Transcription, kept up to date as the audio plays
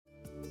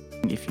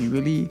If you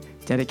really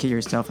dedicate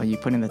yourself and you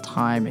put in the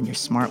time and you're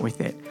smart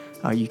with it,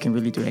 you can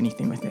really do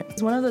anything with it.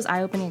 It's one of those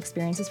eye-opening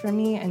experiences for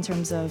me in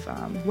terms of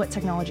what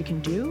technology can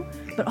do,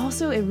 but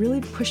also it really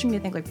pushed me to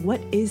think, like,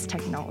 what is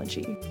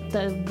technology?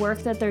 The work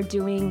that they're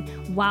doing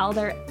while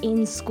they're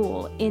in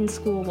school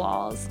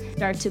walls,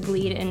 start to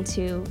bleed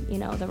into,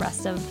 the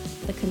rest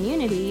of the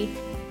community.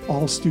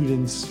 All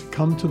students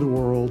come to the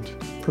world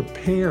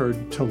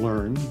prepared to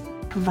learn.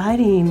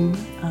 Providing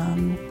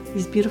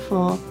these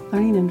beautiful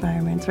learning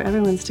environments where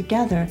everyone's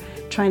together,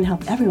 trying to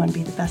help everyone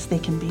be the best they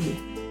can be.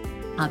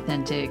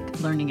 Authentic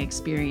learning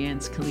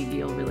experience,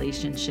 collegial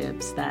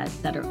relationships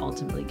that are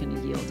ultimately going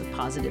to yield a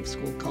positive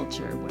school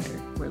culture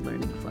where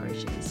learning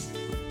flourishes.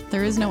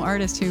 There is no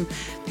artist who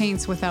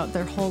paints without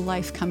their whole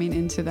life coming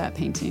into that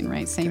painting,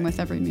 right? Same with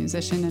every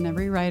musician and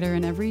every writer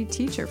and every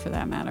teacher for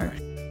that matter.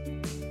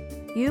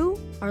 You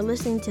are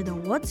listening to the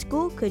What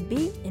School Could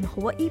Be in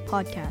Hawaii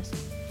podcast.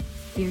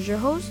 Here's your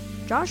host,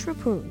 Josh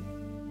Rapoon.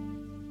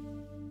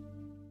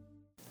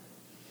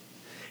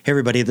 Hey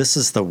everybody, this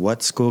is the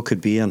What School Could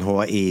Be in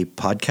Hawaii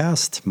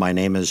podcast. My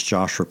name is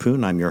Josh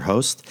Rapoon. I'm your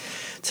host.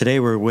 Today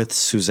we're with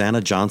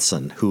Susannah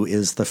Johnson, who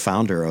is the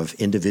founder of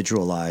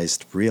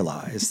Individualized,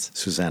 Realized.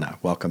 Susannah,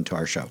 welcome to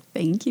our show.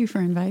 Thank you for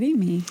inviting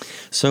me.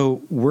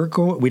 So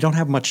we don't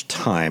have much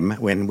time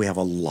when we have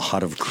a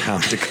lot of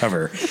ground to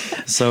cover.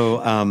 So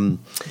I'm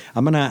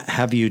going to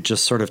have you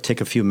just sort of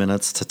take a few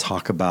minutes to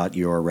talk about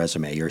your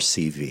resume, your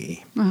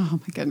CV. Oh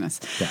my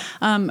goodness.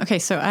 Yeah. Okay,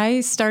 so I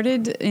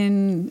started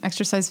in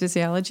exercise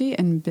physiology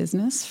and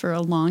business for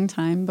a long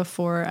time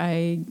before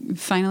I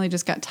finally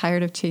just got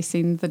tired of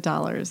chasing the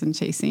dollars and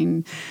chasing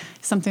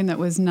something that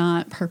was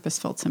not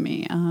purposeful to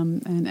me,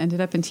 and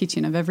ended up in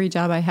teaching. Of every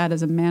job I had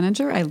as a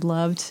manager, I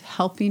loved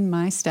helping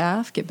my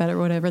staff get better at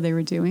whatever they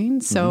were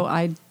doing. So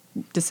I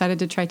decided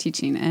to try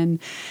teaching. And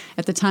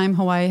at the time,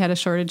 Hawaii had a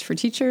shortage for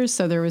teachers,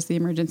 so there was the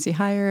emergency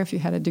hire if you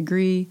had a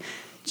degree.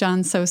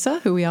 John Sosa,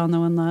 who we all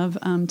know and love,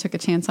 took a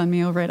chance on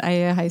me over at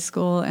Aiea High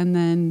School. And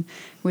then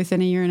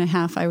within a year and a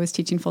half, I was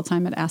teaching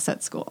full-time at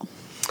Asset School.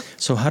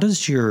 So how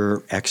does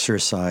your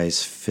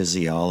exercise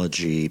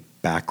physiology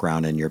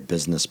background and your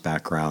business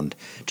background,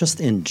 just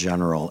in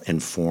general,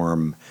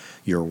 inform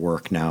your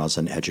work now as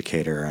an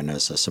educator and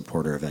as a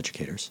supporter of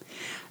educators?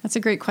 That's a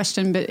great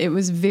question, but it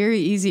was very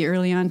easy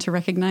early on to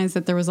recognize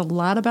that there was a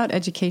lot about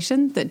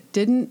education that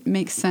didn't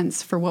make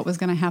sense for what was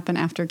going to happen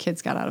after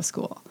kids got out of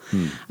school.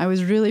 I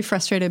was really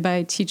frustrated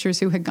by teachers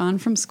who had gone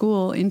from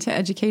school into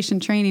education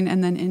training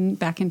and then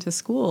back into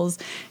schools,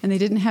 and they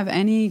didn't have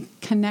any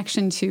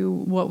connection to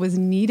what was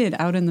needed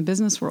out in the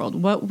business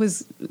world.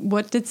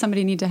 What did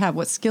somebody need to have?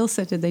 What skill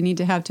set did they need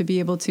to have to be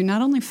able to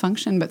not only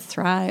function but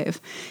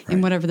thrive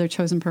in whatever their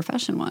chosen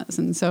profession was?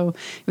 And so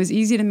it was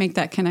easy to make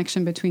that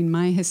connection between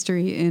my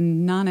history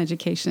in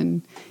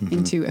non-education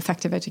into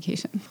effective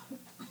education.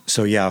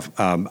 So yeah,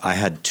 I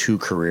had two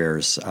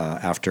careers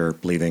after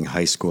leaving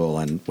high school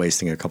and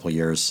wasting a couple of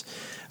years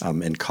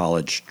in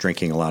college,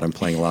 drinking a lot and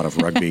playing a lot of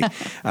rugby.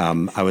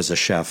 I was a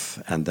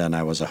chef, and then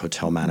I was a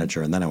hotel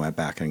manager, and then I went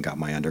back and got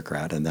my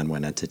undergrad and then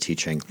went into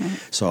teaching.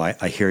 So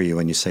I hear you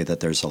when you say that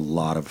there's a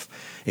lot of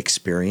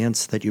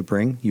experience that you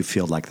bring. You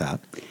feel like that?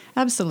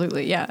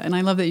 Absolutely, yeah. And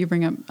I love that you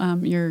bring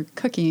up your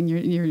cooking,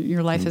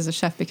 your life as a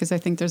chef, because I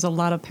think there's a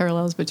lot of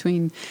parallels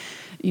between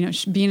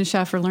being a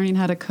chef or learning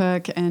how to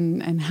cook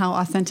and how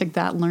authentic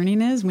that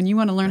learning is. When you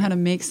want to learn how to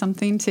make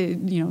something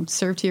to,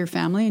 serve to your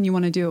family and you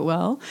want to do it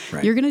well,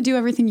 you're going to do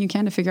everything you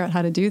can to figure out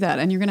how to do that.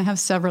 And you're going to have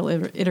several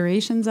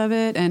iterations of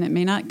it, and it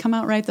may not come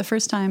out right the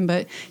first time,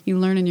 but you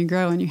learn and you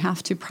grow, and you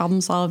have to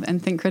problem solve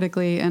and think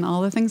critically and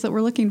all the things that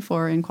we're looking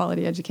for in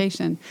quality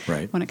education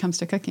when it comes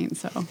to cooking.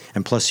 So,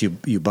 and plus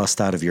you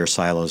bust out of your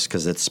silos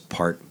because it's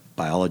part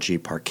biology,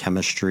 part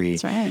chemistry,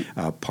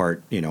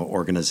 part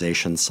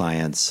organization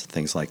science,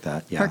 things like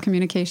that. Yeah. Part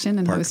communication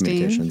and part hosting.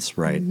 Communications,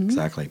 right?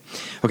 Exactly.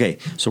 Okay,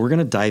 so we're going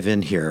to dive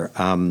in here.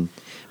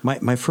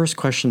 My first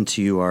question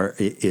to you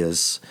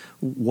is,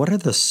 what are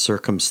the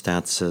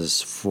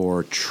circumstances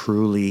for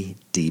truly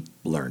deep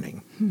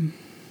learning?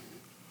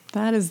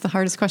 That is the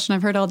hardest question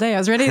I've heard all day. I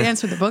was ready to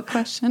answer the book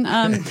question.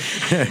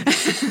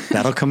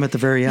 That'll come at the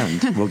very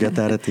end. We'll get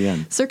that at the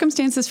end.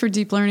 Circumstances for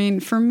deep learning,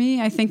 for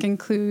me, I think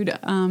include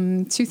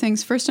two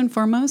things. First and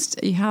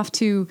foremost, you have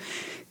to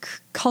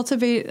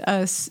cultivate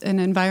an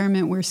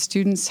environment where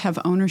students have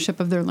ownership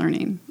of their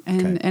learning.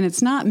 And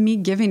it's not me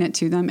giving it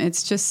to them.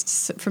 It's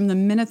just from the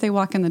minute they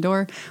walk in the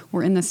door,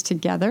 we're in this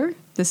together.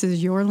 This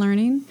is your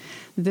learning.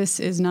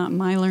 This is not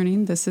my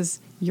learning. This is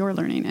your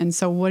learning. And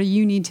so what do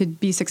you need to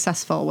be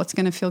successful? What's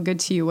going to feel good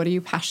to you? What are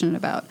you passionate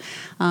about?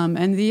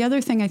 And the other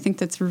thing I think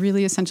that's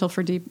really essential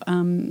for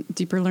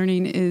deeper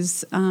learning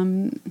is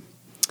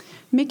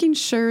making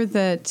sure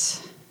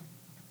that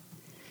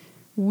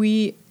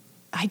we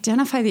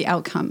identify the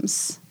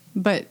outcomes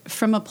but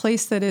from a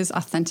place that is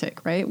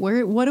authentic, right?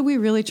 What are we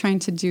really trying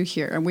to do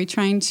here? Are we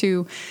trying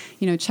to,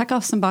 check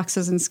off some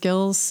boxes and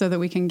skills so that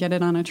we can get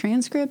it on a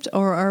transcript,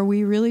 or are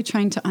we really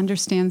trying to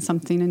understand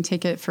something and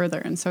take it further?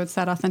 And so it's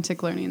that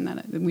authentic learning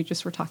that we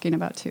just were talking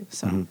about too.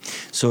 So,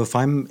 So if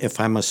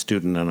I'm a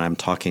student and I'm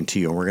talking to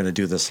you, and we're going to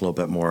do this a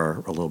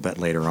little bit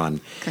later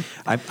on, okay.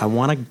 I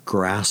want to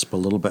grasp a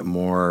little bit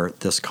more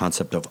this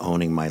concept of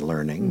owning my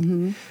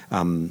learning.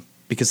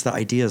 Because the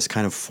idea is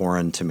kind of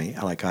foreign to me.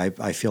 Like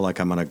I feel like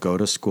I'm going to go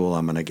to school,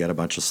 I'm going to get a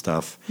bunch of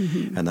stuff,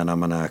 and then I'm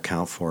going to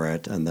account for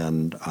it, and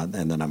then I'm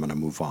going to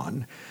move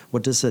on.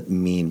 What does it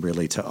mean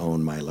really to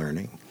own my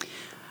learning?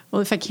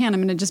 Well, if I can, I'm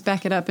going to just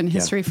back it up in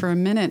history for a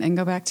minute and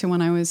go back to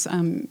when I was,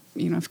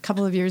 a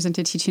couple of years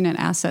into teaching at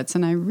Assets.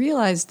 And I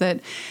realized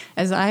that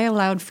as I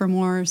allowed for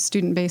more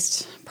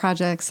student-based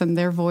projects and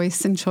their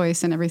voice and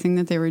choice and everything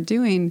that they were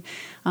doing,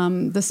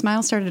 the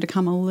smile started to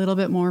come a little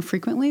bit more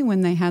frequently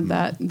when they had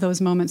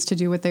those moments to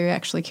do what they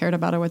actually cared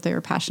about or what they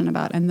were passionate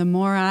about. And the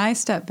more I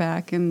stepped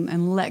back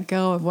and let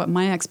go of what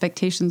my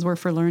expectations were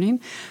for learning,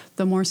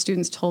 the more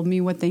students told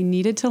me what they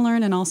needed to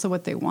learn and also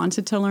what they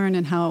wanted to learn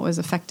and how it was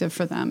effective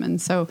for them.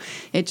 And so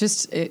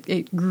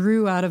it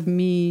grew out of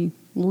me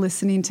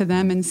listening to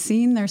them and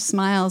seeing their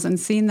smiles and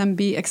seeing them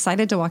be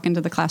excited to walk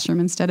into the classroom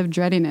instead of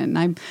dreading it. And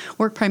I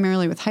work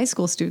primarily with high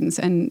school students,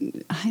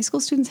 and high school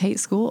students hate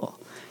school.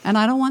 And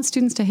I don't want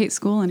students to hate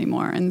school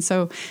anymore. And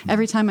so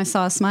every time I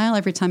saw a smile,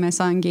 every time I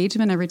saw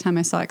engagement, every time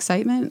I saw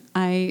excitement,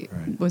 I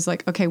was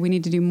like, okay, we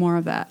need to do more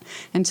of that.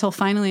 Until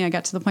finally I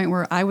got to the point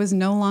where I was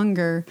no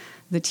longer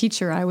the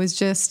teacher. I was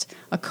just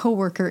a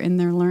coworker in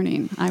their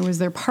learning. I was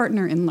their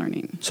partner in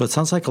learning. So it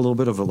sounds like a little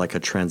bit of a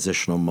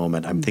transitional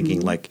moment. I'm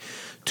thinking like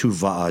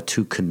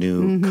two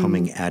canoe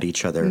coming at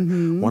each other.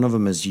 One of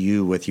them is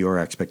you with your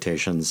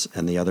expectations,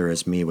 and the other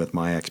is me with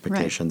my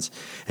expectations.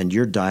 Right. And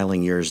you're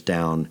dialing yours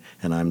down,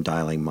 and I'm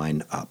dialing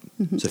mine up.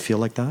 Does it feel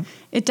like that?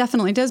 It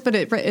definitely does, but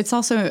it's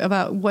also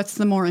about what's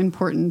the more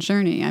important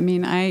journey. I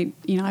mean, I've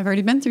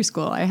already been through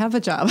school. I have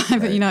a job.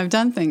 I've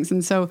done things,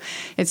 and so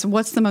it's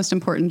what's the most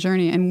important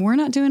journey. And we're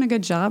not doing a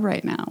good job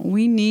right now.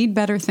 We need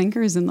better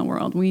thinkers in the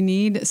world. We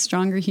need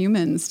stronger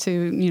humans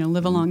to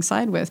live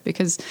alongside with,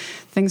 because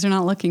things are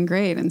not looking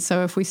great. And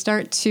so if we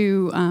start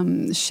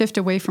to shift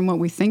away from what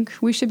we think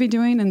we should be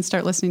doing and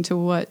start listening to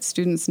what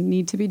students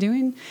need to be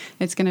doing,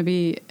 it's going to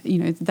be,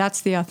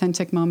 that's the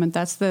authentic moment.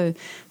 That's the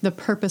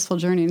purposeful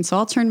journey. And so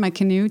I'll turn my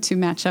canoe to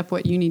match up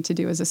what you need to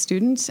do as a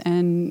student.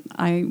 And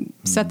I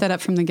set that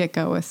up from the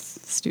get-go with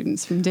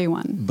students from day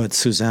one. But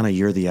Susannah,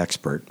 you're the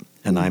expert,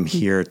 and I'm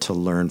here to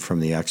learn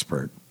from the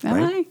expert.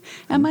 Right?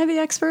 Am I the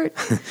expert?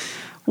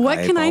 What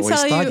can I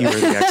tell you? I always thought you were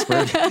the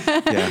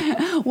expert.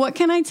 Yeah. What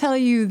can I tell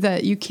you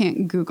that you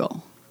can't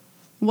Google?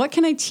 What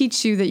can I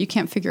teach you that you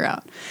can't figure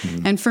out?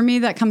 And for me,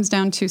 that comes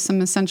down to some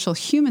essential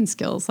human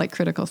skills like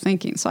critical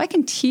thinking. So I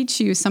can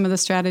teach you some of the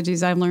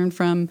strategies I've learned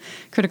from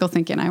critical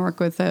thinking. I work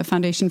with the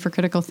Foundation for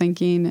Critical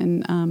Thinking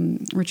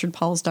and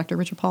Dr.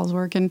 Richard Paul's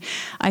work. And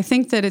I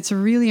think that it's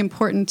really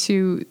important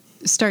to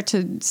start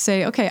to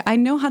say, okay, I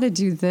know how to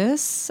do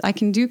this. I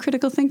can do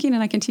critical thinking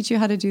and I can teach you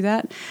how to do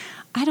that.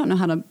 I don't know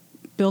how to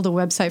build a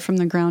website from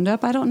the ground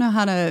up. I don't know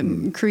how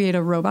to create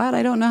a robot.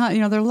 I don't know how,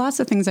 there are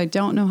lots of things I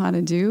don't know how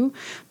to do,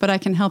 but I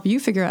can help you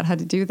figure out how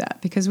to do that,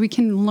 because we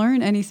can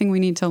learn anything we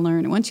need to learn.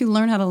 And once you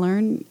learn how to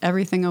learn,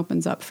 everything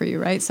opens up for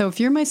you, right? So if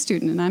you're my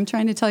student and I'm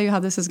trying to tell you how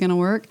this is going to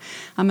work,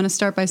 I'm going to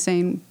start by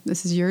saying,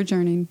 this is your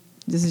journey.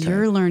 This is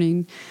your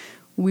learning.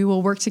 We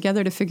will work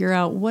together to figure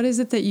out what is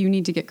it that you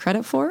need to get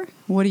credit for?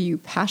 What are you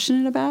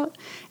passionate about?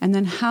 And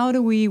then how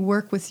do we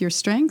work with your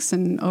strengths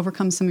and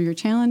overcome some of your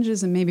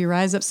challenges and maybe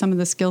rise up some of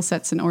the skill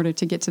sets in order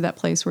to get to that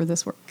place where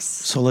this works?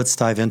 So let's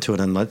dive into it,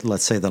 and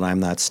let's say that I'm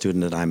that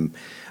student and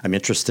I'm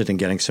interested in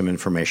getting some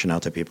information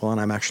out to people, and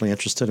I'm actually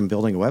interested in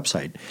building a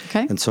website.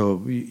 Okay. And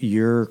so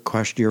your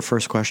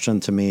first question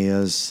to me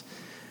is,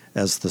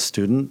 as the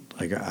student,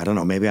 like, I don't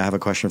know, maybe I have a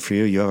question for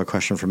you. You have a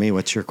question for me.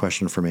 What's your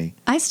question for me?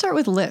 I start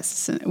with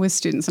lists with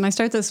students, and I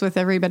start this with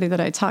everybody that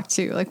I talk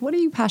to. Like, what are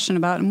you passionate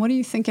about, and what are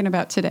you thinking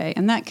about today?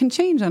 And that can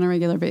change on a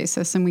regular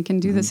basis, and we can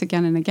do this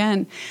again and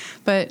again.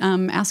 But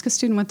ask a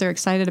student what they're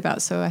excited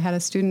about. So I had a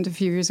student a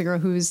few years ago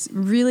who was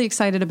really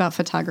excited about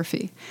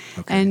photography,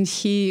 and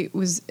he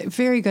was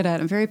very good at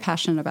it, very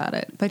passionate about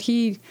it. But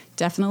he's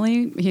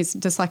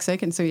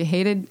dyslexic, and so he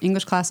hated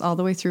English class all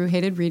the way through,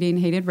 hated reading,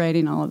 hated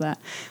writing, all of that.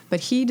 But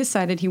he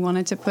decided he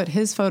wanted to put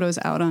his photos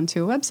out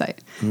onto a website.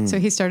 So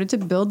he started to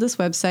build this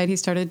website. He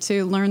started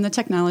to learn the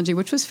technology,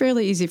 which was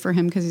fairly easy for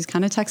him because he's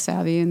kind of tech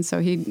savvy. And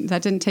so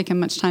that didn't take him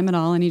much time at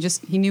all. And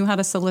he knew how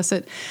to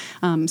solicit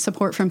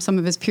support from some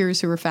of his peers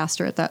who were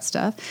faster at that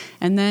stuff.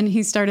 And then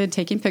he started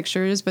taking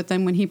pictures. But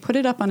then when he put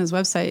it up on his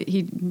website,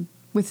 he,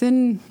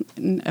 within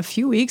a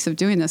few weeks of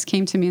doing this,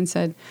 came to me and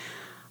said,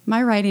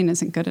 my writing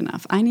isn't good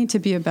enough. I need to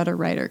be a better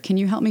writer. Can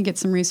you help me get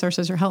some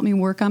resources or help me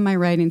work on my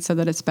writing so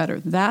that it's better?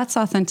 That's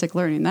authentic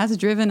learning. That's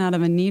driven out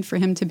of a need for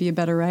him to be a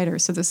better writer.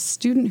 So the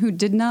student who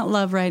did not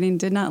love writing,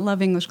 did not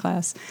love English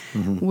class,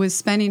 was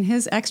spending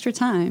his extra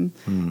time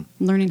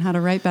learning how to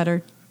write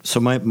better, So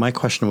my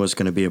question was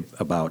going to be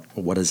about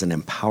what is an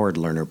empowered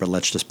learner, but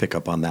let's just pick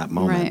up on that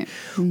moment. Right.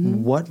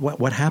 Mm-hmm.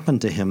 What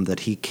happened to him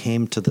that he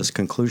came to this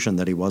conclusion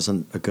that he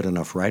wasn't a good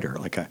enough writer?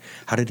 Like,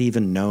 how did he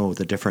even know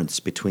the difference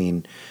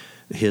between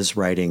his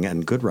writing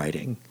and good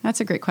writing?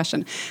 That's a great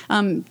question.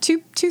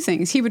 Two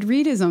things. He would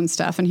read his own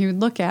stuff and he would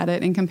look at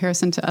it in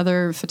comparison to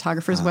other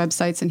photographers'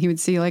 websites, and he would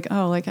see like,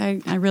 oh, like I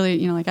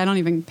really, like I don't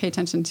even pay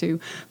attention to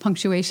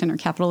punctuation or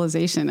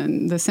capitalization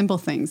and the simple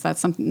things.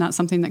 That's not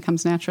something that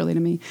comes naturally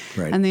to me.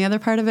 Right. And the other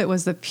part of it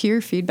was the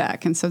peer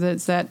feedback. And so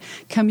that's that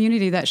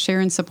community, that share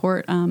and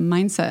support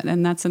mindset.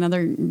 And that's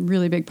another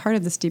really big part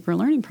of this deeper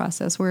learning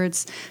process, where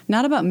it's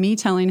not about me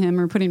telling him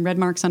or putting red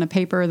marks on a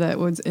paper that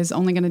is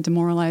only going to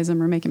demoralize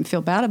him or make him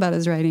feel bad about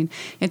his writing.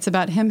 It's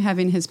about him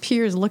having his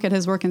peers look at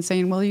his work and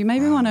saying, well, you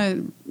maybe want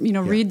to,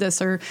 read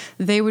this, or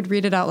they would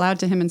read it out loud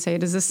to him and say,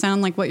 does this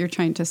sound like what you're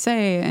trying to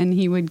say? And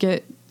he would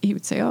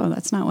say, oh,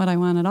 that's not what I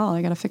want at all.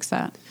 I got to fix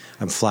that.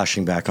 I'm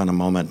flashing back on a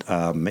moment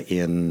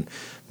in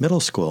middle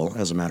school,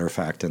 as a matter of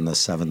fact, in the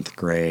 7th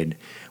grade,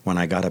 when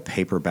I got a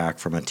paper back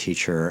from a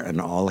teacher and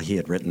all he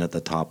had written at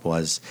the top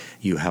was,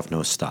 "You have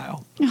no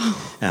style."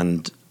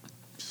 And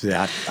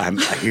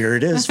here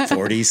it is,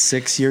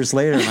 46 years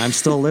later, and I'm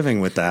still living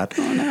with that,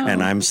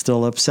 and I'm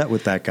still upset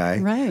with that guy.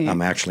 Right.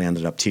 I actually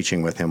ended up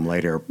teaching with him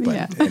later,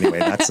 but anyway,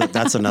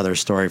 that's another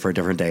story for a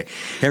different day.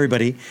 Hey,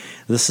 everybody,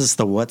 this is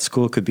the What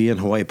School Could Be in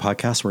Hawaii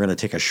podcast. We're going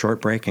to take a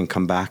short break and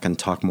come back and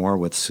talk more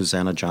with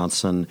Susannah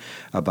Johnson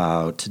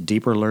about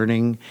deeper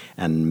learning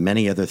and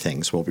many other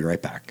things. We'll be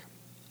right back.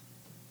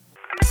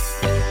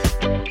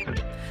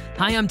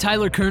 Hi, I'm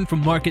Tyler Kern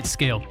from Market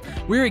Scale.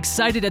 We're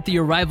excited at the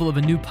arrival of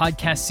a new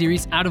podcast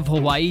series out of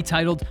Hawaii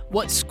titled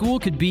What School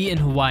Could Be in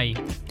Hawaii.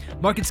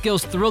 Market Scale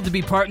is thrilled to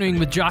be partnering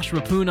with Josh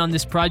Rapoon on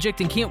this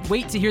project and can't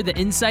wait to hear the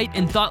insight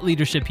and thought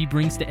leadership he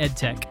brings to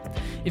EdTech.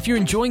 If you're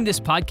enjoying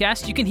this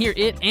podcast, you can hear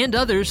it and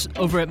others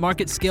over at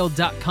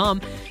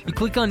marketscale.com. You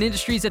click on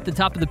Industries at the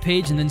top of the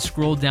page and then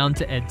scroll down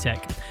to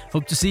EdTech.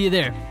 Hope to see you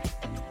there.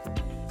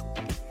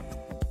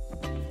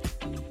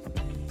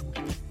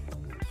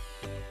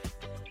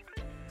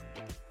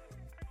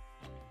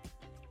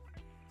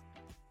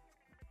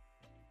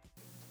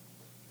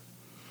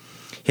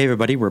 Hey,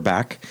 everybody, we're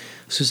back.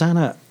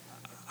 Susannah,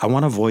 I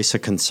want to voice a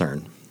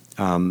concern.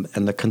 And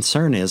the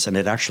concern is, and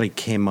it actually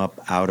came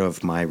up out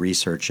of my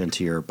research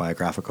into your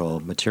biographical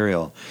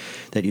material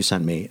that you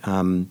sent me.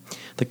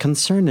 The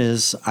concern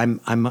is I'm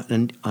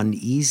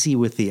uneasy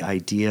with the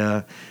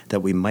idea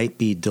that we might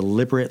be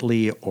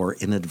deliberately or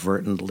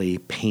inadvertently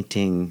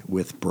painting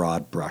with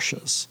broad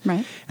brushes.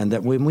 Right. And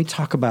that when we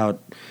talk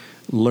about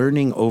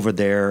learning over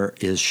there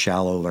is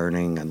shallow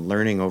learning and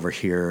learning over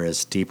here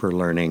is deeper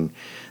learning,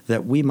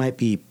 that we might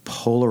be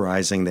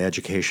polarizing the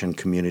education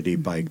community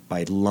by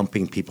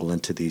lumping people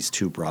into these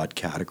two broad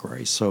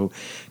categories. So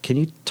can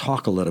you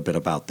talk a little bit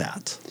about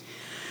that?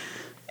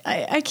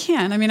 I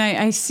can. I mean,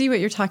 I see what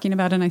you're talking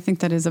about, and I think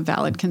that is a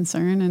valid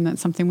concern, and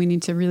that's something we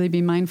need to really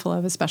be mindful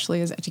of,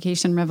 especially as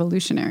education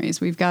revolutionaries.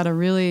 We've got to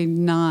really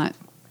not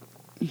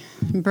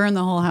burn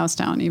the whole house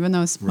down, even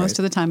though most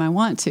of the time I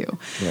want to.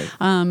 Right.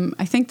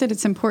 I think that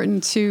it's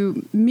important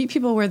to meet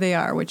people where they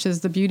are, which is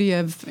the beauty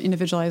of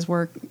individualized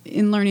work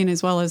in learning,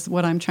 as well as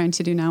what I'm trying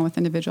to do now with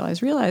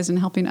Individualized Realized and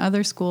helping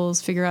other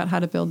schools figure out how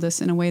to build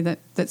this in a way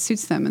that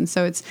suits them. And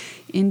so it's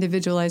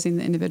individualizing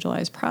the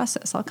individualized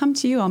process. I'll come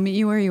to you, I'll meet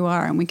you where you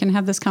are, and we can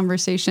have this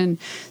conversation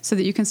so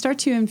that you can start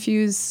to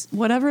infuse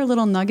whatever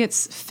little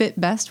nuggets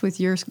fit best with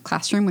your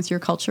classroom, with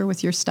your culture,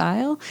 with your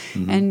style,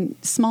 and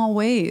small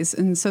ways.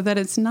 And so that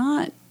it's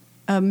not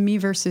a me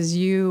versus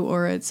you,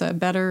 or it's a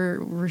better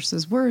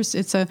versus worse.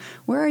 It's a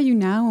where are you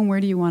now and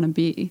where do you want to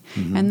be?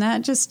 And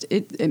that just,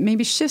 it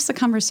maybe shifts the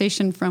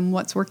conversation from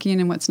what's working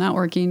and what's not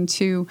working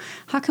to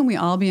how can we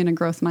all be in a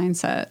growth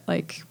mindset?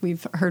 Like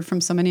we've heard from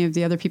so many of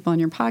the other people on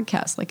your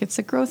podcast, like it's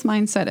a growth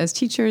mindset as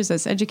teachers,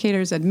 as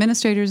educators,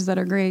 administrators that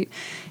are great.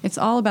 It's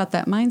all about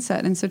that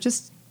mindset. And so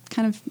just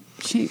kind of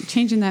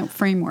changing that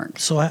framework.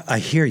 So I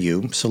hear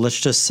you. So let's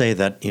just say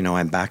that,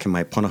 I'm back in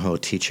my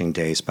Punahou teaching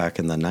days back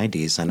in the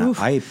 90s. And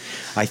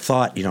I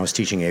thought, I was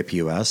teaching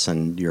APUS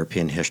and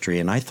European history,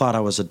 and I thought I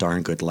was a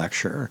darn good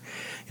lecturer.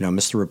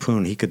 Mr.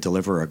 Rapoon, he could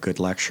deliver a good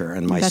lecture,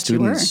 and my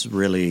students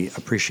really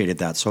appreciated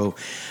that. So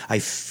I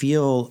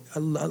feel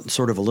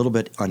sort of a little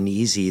bit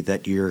uneasy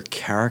that you're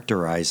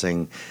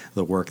characterizing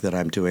the work that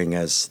I'm doing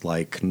as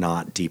like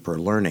not deeper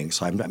learning.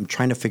 So I'm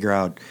trying to figure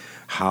out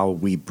how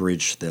we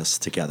bridge this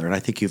together. And I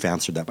think you've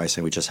answered that by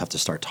saying we just have to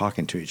start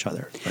talking to each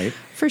other, right?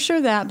 For sure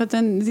that. But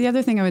then the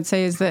other thing I would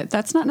say is that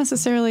that's not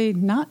necessarily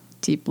not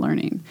deep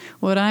learning.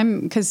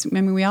 Because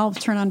we all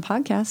turn on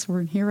podcasts.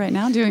 We're here right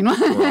now doing one.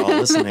 We're all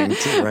listening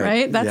too, right?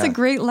 Right? That's a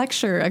great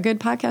lecture. A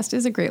good podcast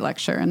is a great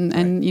lecture.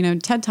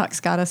 And TED Talks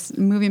got us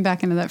moving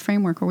back into that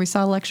framework where we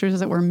saw lectures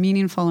that were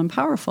meaningful and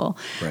powerful.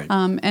 Right.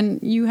 And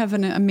you have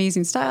an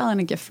amazing style and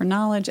a gift for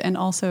knowledge and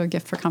also a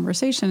gift for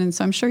conversation. And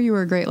so I'm sure you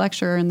were a great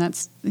lecturer, and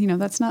that's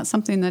not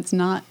something that's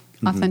not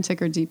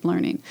authentic or deep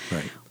learning.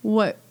 Right.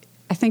 What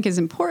I think is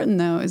important,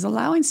 though, is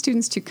allowing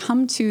students to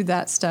come to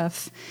that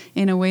stuff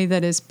in a way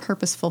that is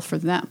purposeful for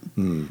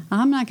them.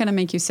 I'm not going to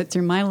make you sit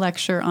through my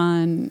lecture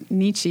on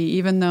Nietzsche,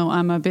 even though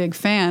I'm a big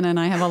fan and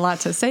I have a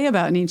lot to say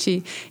about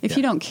Nietzsche, if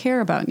you don't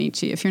care about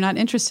Nietzsche, if you're not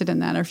interested in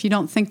that, or if you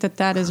don't think that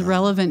that is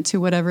relevant to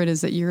whatever it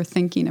is that you're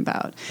thinking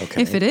about.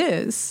 Okay. If it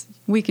is,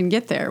 we can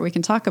get there. We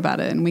can talk about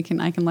it,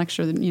 and I can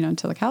lecture,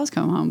 until the cows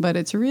come home. But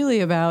it's really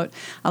about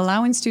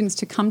allowing students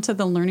to come to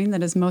the learning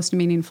that is most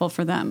meaningful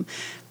for them.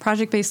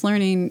 Project-based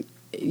learning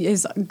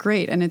is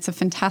great, and it's a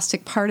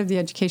fantastic part of the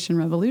education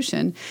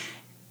revolution.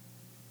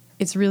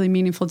 It's really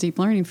meaningful, deep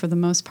learning for the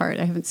most part.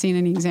 I haven't seen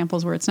any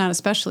examples where it's not,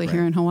 especially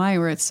here in Hawaii,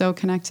 where it's so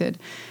connected.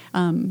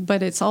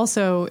 But it's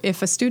also,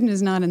 if a student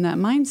is not in that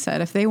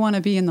mindset, if they want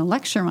to be in the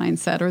lecture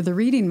mindset or the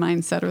reading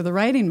mindset or the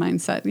writing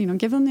mindset,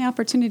 give them the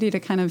opportunity to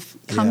kind of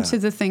come to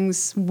the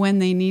things when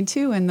they need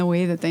to and the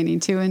way that they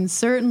need to. And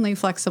certainly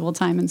flexible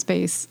time and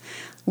space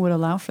would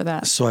allow for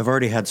that. So I've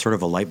already had sort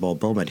of a light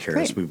bulb moment here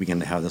Great. as we begin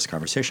to have this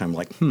conversation. I'm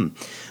like,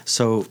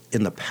 so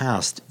in the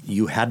past,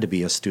 you had to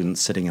be a student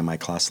sitting in my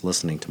class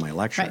listening to my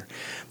lecture. Right.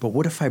 But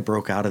what if I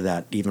broke out of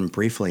that even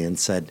briefly and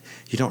said,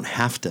 you don't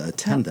have to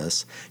attend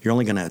this. You're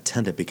only going to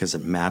attend it because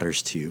it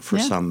matters to you for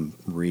some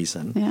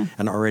reason. Yeah.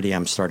 And already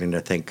I'm starting to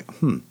think,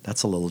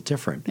 that's a little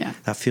different. Yeah.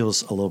 That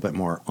feels a little bit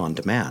more on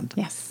demand.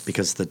 Yes.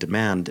 Because the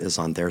demand is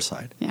on their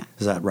side. Yeah.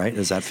 Is that right?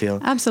 Does that feel?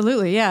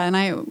 Absolutely, yeah.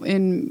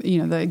 And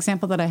the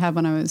example that I had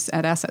when I was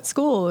at Asset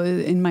School,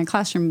 in my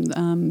classroom,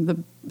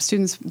 the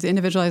students, the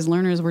individualized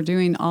learners, were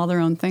doing all their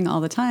own thing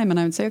all the time. And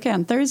I would say, okay,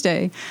 on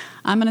Thursday,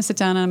 I'm going to sit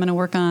down and I'm going to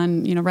work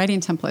on,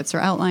 writing templates or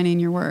outlining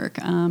your work.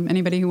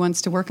 Anybody who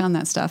wants to work on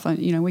that stuff,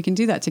 we can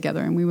do that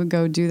together. And we would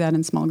go do that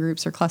in small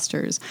groups or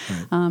clusters.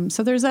 Right.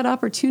 So there's that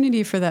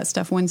opportunity for that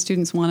stuff when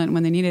students want it and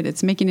when they need it.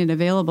 It's making it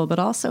available, but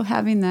also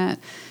having that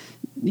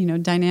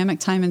dynamic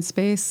time and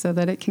space so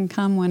that it can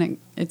come when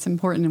it's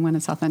important and when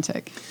it's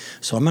authentic.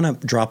 So I'm going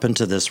to drop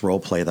into this role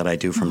play that I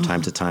do from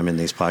time to time in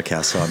these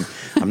podcasts.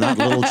 So I'm not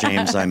little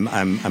James. I'm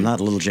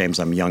not little James.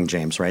 I'm young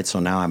James, right? So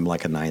now I'm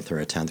like a 9th or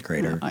a 10th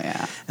grader. Oh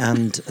yeah.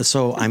 And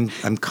so I'm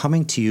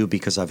coming to you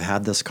because I've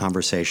had this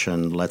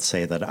conversation. Let's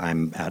say that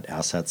I'm at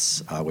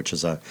Assets, which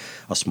is a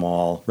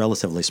small,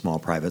 relatively small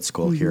private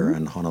school here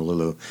in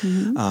Honolulu.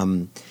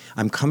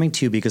 I'm coming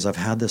to you because I've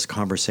had this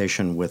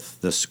conversation with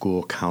the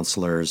school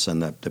counselors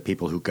and the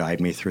people who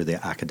guide me through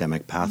the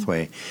academic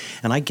pathway.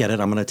 And I get it.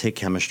 I'm going to take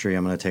chemistry.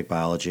 I'm going to take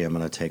biology. I'm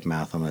going to take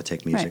math. I'm going to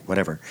take music,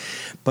 whatever.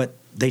 But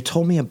they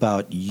told me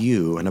about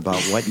you and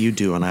about what you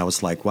do. And I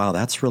was like, wow,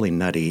 that's really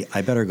nutty.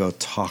 I better go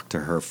talk to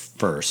her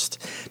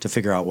first to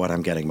figure out what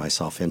I'm getting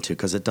myself into,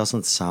 because it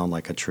doesn't sound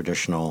like a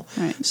traditional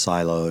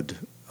siloed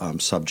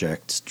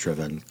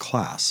subject-driven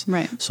class.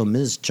 Right. So,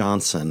 Ms.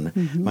 Johnson,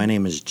 my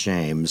name is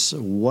James.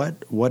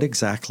 What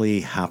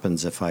exactly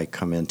happens if I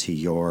come into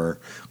your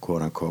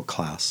quote-unquote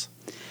class?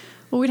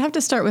 Well, we'd have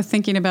to start with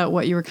thinking about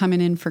what you were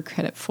coming in for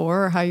credit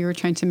for, or how you were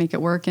trying to make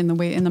it work in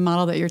the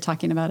model that you're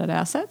talking about at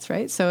Assets,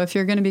 right? So if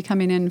you're going to be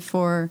coming in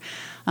for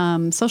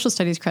social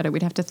studies credit,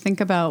 we'd have to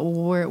think about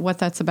what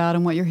that's about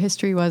and what your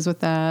history was with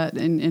that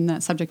in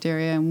that subject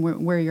area and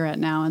where you're at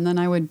now. And then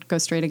I would go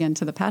straight again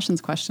to the passions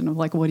question of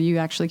like, what do you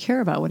actually care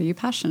about? What are you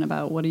passionate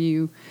about? What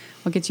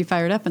gets you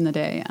fired up in the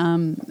day?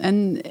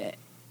 And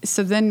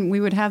so then we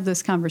would have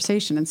this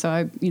conversation. And so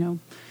I'm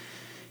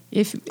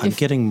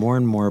getting more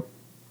and more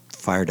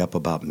fired up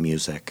about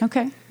music.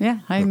 Okay. Yeah,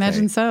 I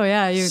imagine so.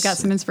 Yeah, you've got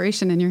some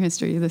inspiration in your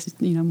history this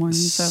morning.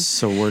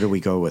 So where do we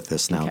go with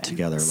this now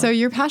together? So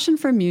your passion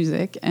for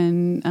music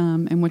and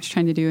what you're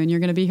trying to do, and you're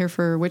going to be here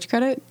for which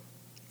credit?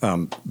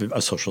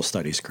 A social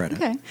studies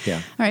credit. Okay.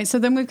 Yeah. All right. So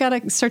then we've got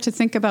to start to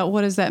think about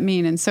what does that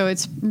mean, and so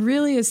it's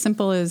really as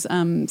simple as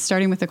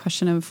starting with the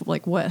question of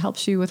like what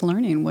helps you with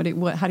learning.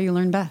 How do you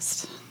learn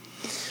best?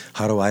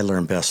 How do I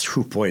learn best?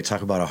 Ooh, boy,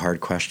 talk about a hard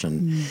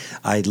question.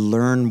 I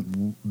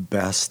learn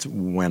best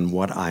when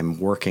what I'm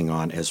working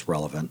on is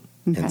relevant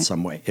in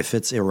some way. If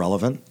it's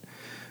irrelevant,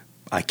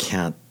 I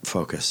can't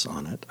focus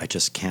on it. I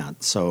just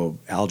can't. So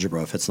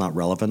algebra, if it's not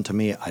relevant to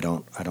me, I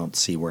don't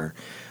see where.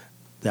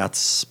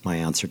 That's my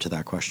answer to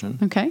that question.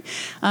 Okay.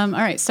 All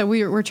right. So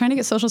we're trying to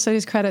get social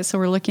studies credit. So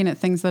we're looking at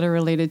things that are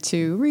related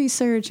to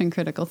research and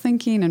critical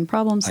thinking and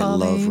problem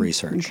solving. I love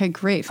research. Okay,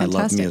 great. Fantastic.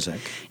 I love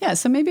music. Yeah.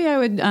 So maybe I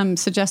would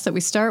suggest that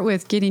we start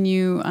with getting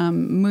you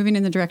moving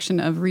in the direction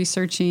of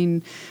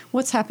researching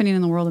what's happening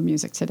in the world of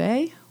music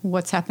today,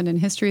 what's happened in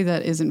history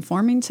that is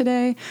informing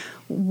today,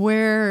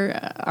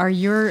 where are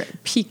your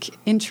peak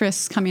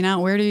interests coming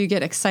out, where do you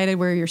get excited,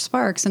 where are your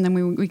sparks, and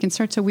then we can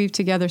start to weave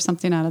together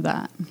something out of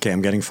that. Okay,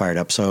 I'm getting fired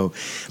up. So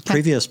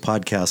previous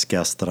podcast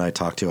guest that I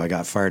talked to, I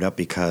got fired up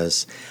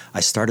because I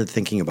started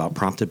thinking about,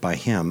 prompted by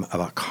him,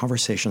 about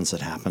conversations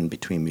that happen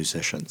between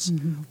musicians.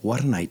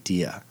 What an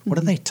idea. What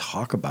do they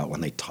talk about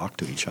when they talk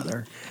to each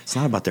other? It's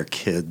not about their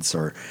kids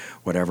or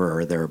whatever,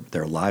 or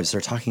their lives.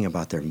 They're talking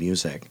about their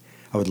music.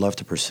 I would love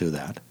to pursue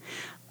that.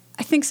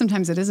 I think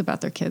sometimes it is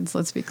about their kids.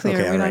 Let's be clear.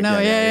 Okay, We don't know.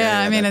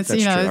 Yeah. I mean, it's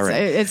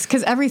it's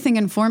because everything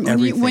informs.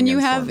 When you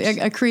have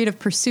a creative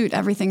pursuit,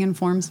 everything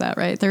informs that,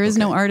 right? There is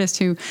no artist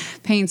who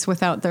paints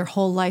without their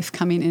whole life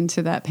coming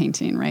into that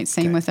painting, right?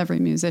 Same with every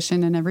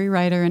musician and every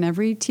writer and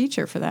every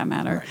teacher, for that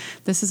matter. Right.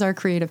 This is our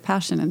creative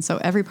passion, and so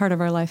every part of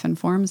our life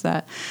informs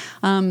that.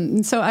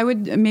 And so I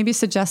would maybe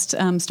suggest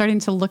starting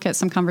to look at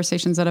some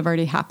conversations that have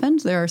already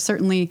happened. There are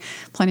certainly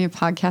plenty of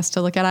podcasts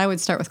to look at. I would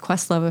start with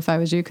Questlove if I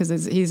was you, because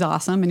he's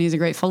awesome and he's a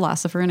great philosopher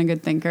and a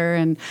good thinker,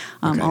 and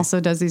also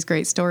does these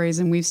great stories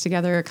and weaves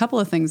together a couple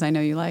of things I know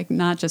you like,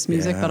 not just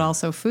music, but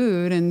also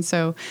food. And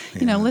so,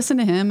 listen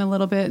to him a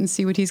little bit and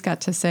see what he's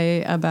got to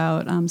say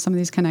about some of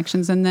these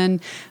connections. And then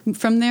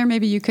from there,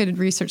 maybe you could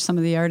research some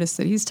of the artists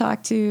that he's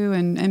talked to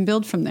and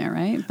build from there,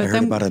 right? But I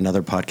heard about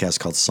another podcast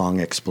called Song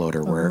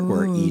Exploder,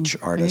 where each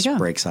artist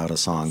breaks out a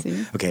song.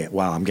 See? Okay,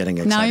 wow, I'm getting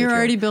excited. Now you're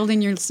already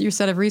building your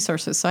set of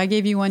resources. So I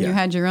gave you one, you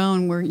had your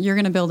own, where you're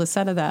going to build a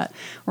set of that.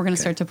 We're going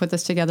to start to put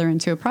this together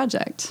into a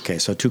project. Okay,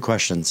 so 2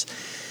 questions,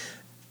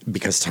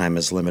 because time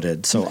is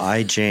limited.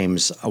 So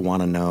James, I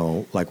want to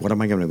know, what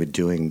am I going to be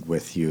doing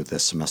with you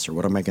this semester?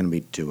 What am I going to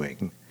be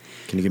doing?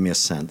 Can you give me a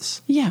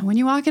sense? Yeah, when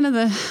you walk into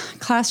the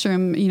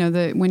classroom,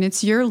 when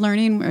it's your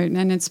learning,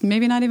 and it's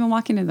maybe not even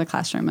walking into the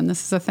classroom, and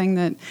this is a thing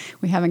that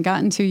we haven't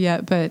gotten to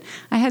yet, but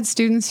I had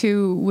students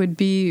who would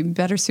be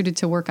better suited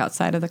to work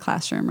outside of the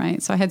classroom,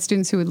 right? So I had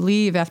students who would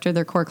leave after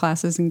their core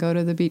classes and go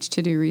to the beach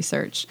to do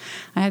research.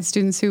 I had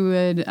students who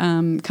would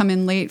come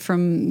in late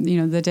from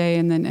the day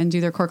and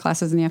do their core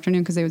classes in the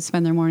afternoon because they would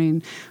spend their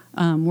morning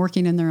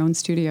working in their own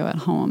studio at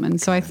home.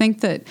 And so I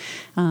think that,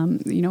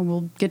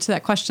 we'll get to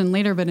that question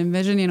later, but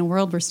envisioning a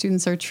world where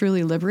students are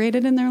truly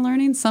liberated in their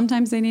learning,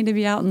 sometimes they need to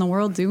be out in the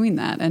world doing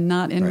that and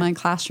not in my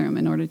classroom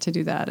in order to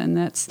do that. And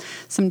that's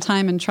some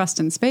time and trust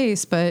and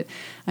space. But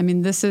I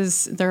mean,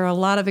 there are a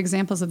lot of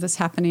examples of this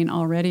happening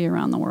already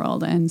around the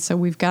world. And so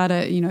we've got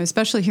to,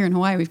 especially here in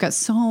Hawaii, we've got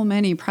so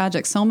many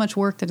projects, so much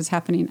work that is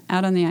happening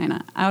out on the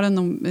Aina, out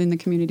in the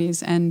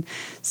communities. And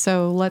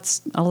so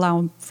let's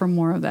allow for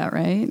more of that,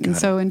 right?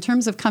 In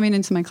terms of coming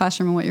into my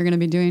classroom and what you're going to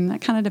be doing,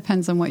 that kind of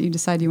depends on what you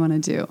decide you want to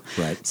do.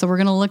 Right. So we're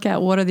going to look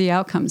at what are the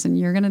outcomes, and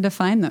you're going to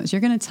define those.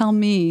 You're going to tell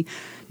me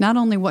not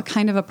only what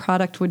kind of a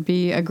product would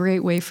be a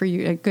great way for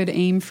you, a good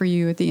aim for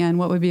you at the end,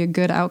 what would be a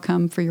good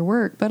outcome for your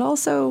work, but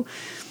also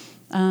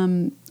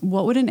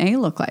what would an A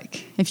look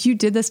like if you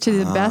did this to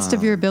the best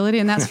of your ability?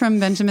 And that's from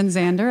Benjamin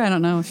Zander. I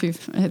don't know if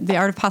you've The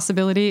Art of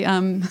Possibility.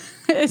 What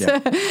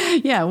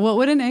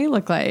would an A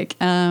look like?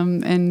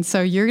 And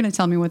so you're going to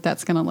tell me what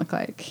that's going to look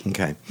like.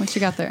 Okay. What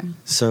you got there?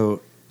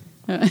 So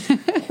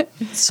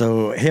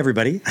hey,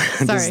 everybody.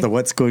 This is the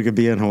What School Could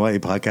Be in Hawaii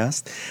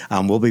podcast.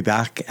 We'll be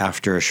back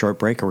after a short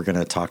break. We're going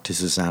to talk to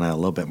Susannah a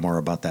little bit more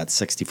about that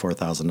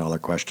 $64,000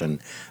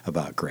 question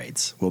about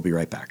grades. We'll be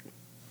right back.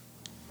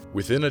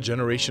 Within a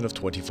generation of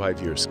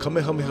 25 years,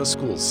 Kamehameha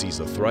Schools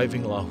sees a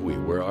thriving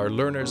Lahui where our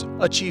learners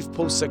achieve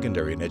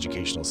post-secondary and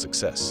educational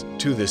success.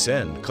 To this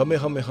end,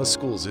 Kamehameha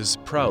Schools is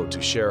proud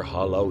to share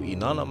Halau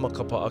Inana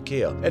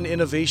Makapa'akea, an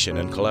innovation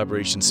and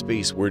collaboration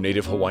space where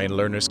Native Hawaiian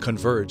learners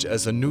converge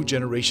as a new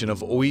generation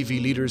of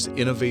OEV leaders,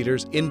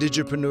 innovators,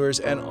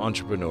 indigipreneurs, and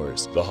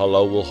entrepreneurs. The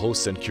Halau will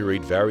host and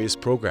curate various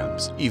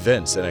programs,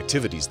 events, and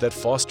activities that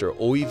foster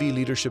OEV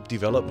leadership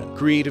development,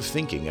 creative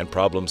thinking and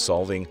problem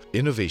solving,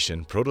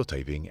 innovation,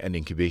 prototyping, and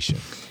incubation.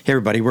 Hey,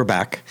 everybody, we're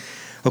back.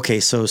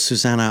 Okay, so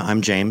Susannah,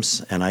 I'm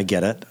James, and I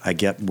get it. I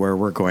get where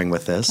we're going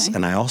with this,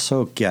 and I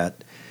also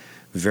get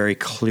very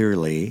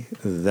clearly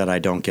that I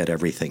don't get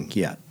everything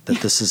yet, that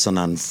this is an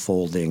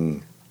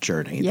unfolding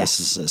journey. Yes.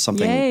 This is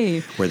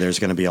something where there's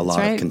going to be a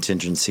lot of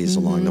contingencies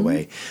along the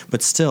way.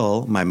 But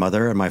still, my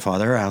mother and my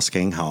father are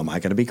asking, how am I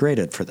going to be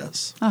graded for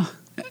this? Oh.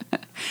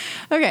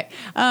 Okay.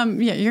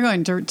 You're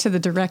going to the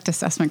direct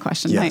assessment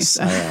question. Yes, nice.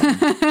 I am.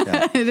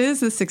 Yeah. It is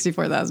the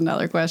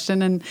 $64,000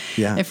 question. And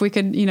if we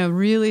could,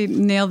 really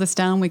nail this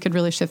down, we could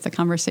really shift the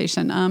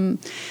conversation.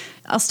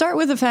 I'll start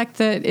with the fact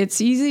that it's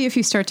easy if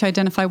you start to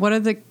identify what are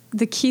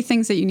the key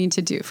things that you need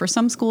to do. For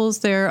some schools,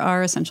 there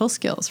are essential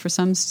skills. For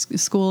some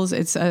schools,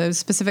 it's a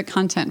specific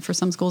content. For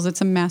some schools,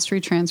 it's a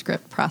mastery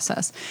transcript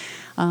process.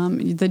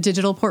 The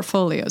digital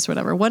portfolios,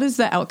 whatever. What is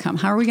the outcome?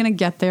 How are we going to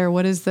get there?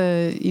 What is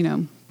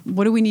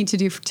what do we need to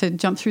do to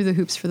jump through the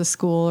hoops for the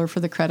school or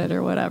for the credit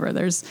or whatever?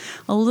 There's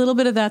a little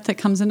bit of that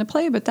comes into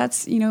play, but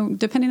that's,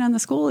 depending on the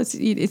school, it's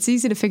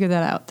easy to figure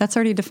that out. That's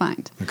already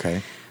defined.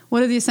 Okay.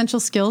 What are the essential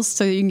skills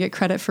so that you can get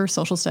credit for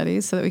social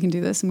studies so that we can do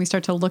this? And we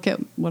start to look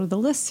at what are the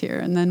lists here,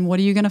 and then what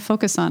are you going to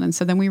focus on? And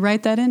so then we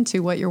write that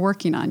into what you're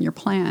working on, your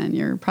plan,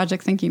 your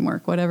project thinking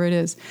work, whatever it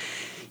is,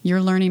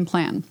 your learning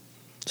plan.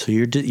 So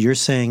you're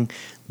saying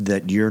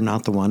that you're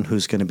not the one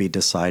who's going to be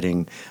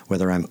deciding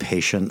whether I'm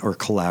patient or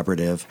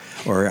collaborative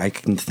or I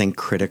can think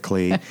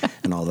critically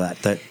and all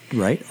that.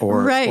 Right?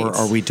 Or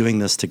are we doing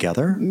this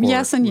together?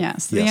 Yes and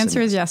yes. The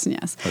answer is yes and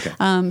yes.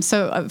 Okay.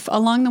 So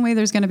along the way,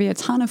 there's going to be a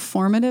ton of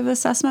formative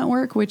assessment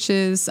work, which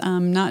is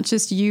not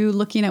just you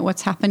looking at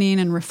what's happening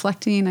and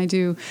reflecting.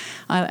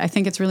 I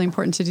think it's really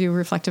important to do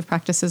reflective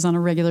practices on a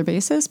regular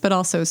basis, but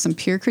also some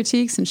peer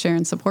critiques and share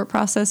and support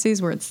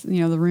processes where it's,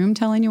 the room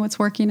telling you what's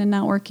working and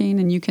not working,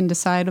 and you can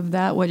decide of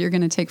that what you're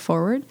going to take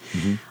forward.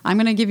 Mm-hmm. I'm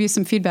going to give you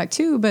some feedback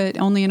too, but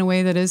only in a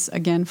way that is,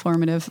 again,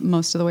 formative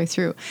most of the way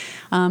through.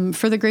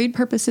 For the grade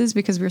purposes,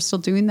 because we were still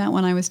doing that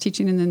when I was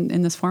teaching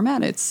in this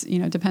format, it's,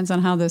 it depends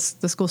on how the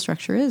school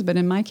structure is. But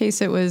in my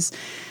case, it was,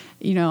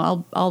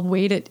 I'll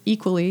weight it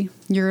equally,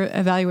 your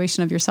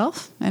evaluation of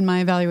yourself and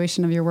my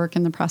evaluation of your work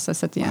in the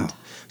process at the end.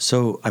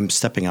 So I'm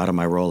stepping out of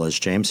my role as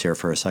James here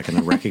for a second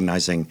and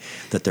recognizing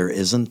that there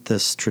isn't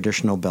this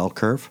traditional bell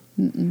curve,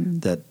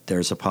 that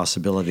there's a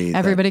possibility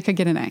everybody could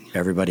get an A.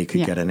 Everybody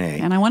could get an A.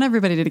 And I want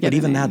everybody to get an A. But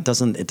even that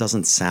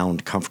doesn't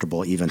sound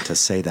comfortable even to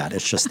say that.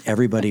 It's just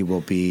everybody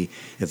will be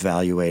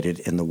evaluated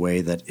in the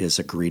way that is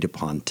agreed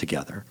upon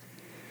together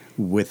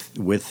with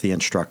the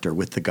instructor,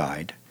 with the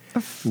guide.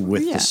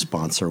 With the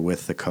sponsor,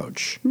 with the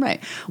coach. Right.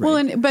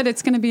 Well, but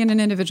it's going to be in an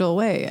individual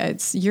way.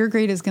 Your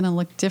grade is going to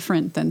look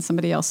different than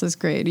somebody else's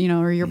grade,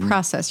 or your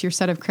process, your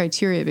set of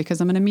criteria, because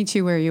I'm going to meet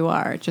you where you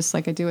are, just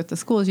like I do with the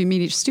schools. You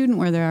meet each student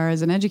where they are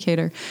as an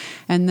educator,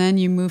 and then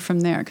you move from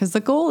there, because the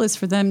goal is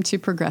for them to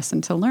progress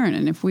and to learn.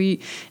 And if we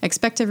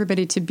expect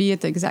everybody to be at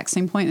the exact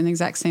same point in the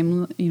exact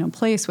same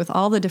place with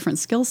all the different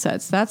skill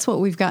sets, that's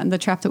what the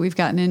trap that we've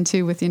gotten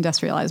into with the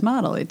industrialized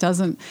model.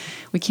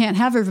 We can't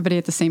have everybody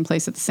at the same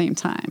place at the same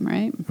time.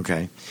 Right?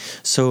 Okay.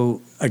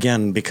 So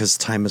again, because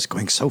time is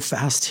going so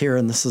fast here,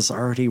 and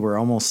we're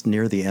almost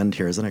near the end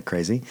here. Isn't it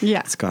crazy? Yeah.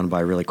 It's gone by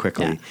really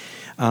quickly.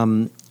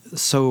 Yeah.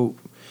 So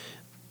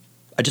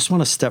I just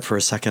want to step for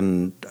a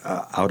second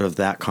out of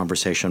that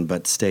conversation,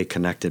 but stay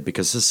connected,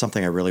 because this is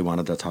something I really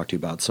wanted to talk to you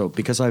about. So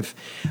because I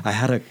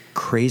had a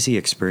crazy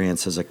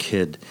experience as a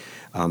kid,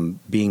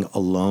 being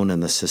alone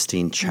in the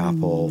Sistine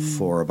Chapel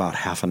for about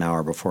half an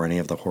hour before any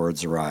of the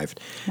hordes arrived.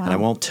 Wow. And I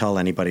won't tell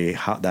anybody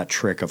that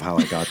trick of how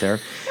I got there,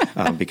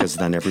 because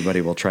then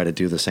everybody will try to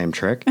do the same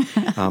trick.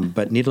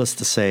 But needless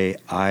to say,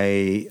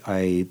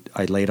 I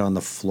laid on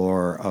the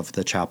floor of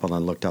the chapel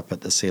and looked up at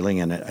the ceiling,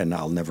 and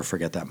I'll never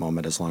forget that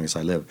moment as long as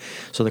I live.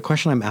 So the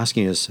question I'm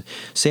asking you is,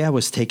 say I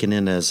was taken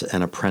in as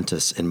an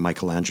apprentice in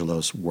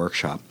Michelangelo's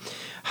workshop.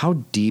 How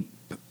deep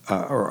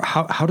or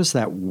how does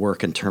that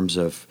work in terms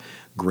of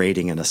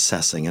grading and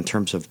assessing, in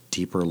terms of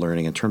deeper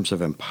learning, in terms of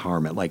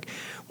empowerment? Like,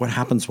 what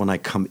happens when I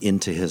come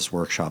into his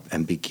workshop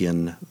and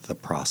begin the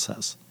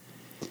process?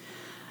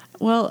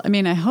 Well,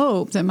 I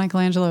hope that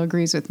Michelangelo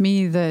agrees with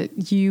me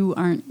that you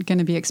aren't going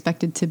to be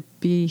expected to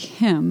be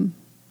him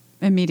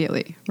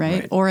immediately,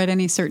 right? Or at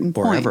any certain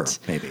point. Or ever,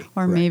 maybe.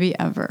 Or maybe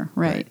ever,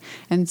 right?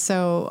 And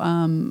so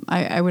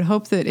I would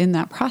hope that in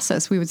that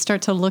process, we would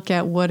start to look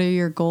at what are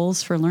your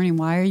goals for learning?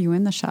 Why are you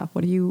in the shop?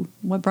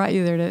 What brought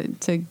you there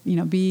to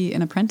be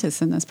an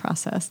apprentice in this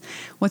process?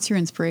 What's your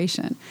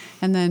inspiration?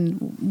 And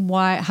then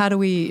how do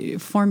we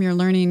form your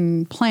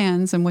learning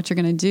plans and what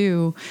you're going to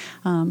do?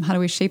 How do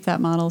we shape that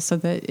model so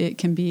that it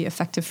can be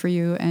effective for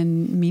you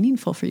and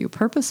meaningful for you,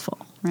 purposeful,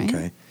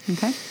 right?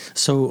 Okay.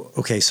 So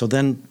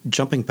then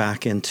jumping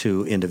back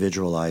into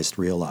individualized,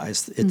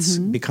 realized, it's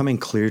becoming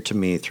clear to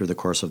me through the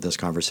course of this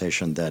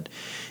conversation that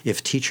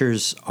if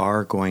teachers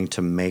are going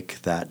to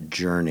make that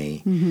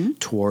journey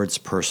towards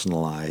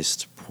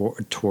personalized,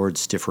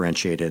 towards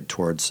differentiated,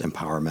 towards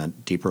empowerment,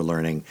 deeper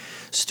learning,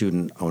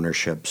 student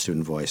ownership,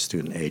 student voice,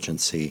 student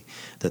agency,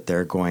 that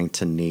they're going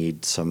to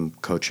need some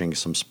coaching,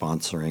 some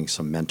sponsoring,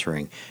 some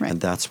mentoring, and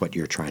that's what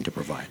you're trying to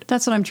provide.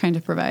 That's what I'm trying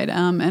to provide,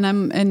 and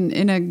I'm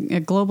in a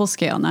global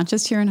scale, not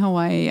just here in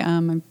Hawaii.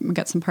 I've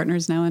got some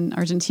partners now in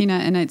Argentina,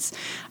 and it's,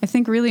 I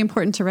think, really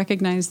important to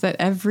recognize that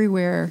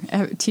everywhere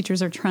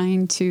teachers are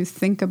trying to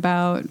think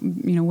about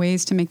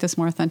ways to make this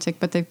more authentic,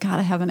 but they've got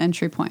to have an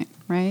entry point,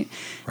 right?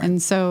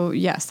 And so,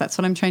 yes, that's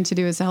what I'm trying to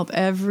do, is to help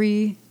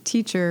every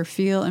teacher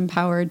feel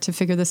empowered to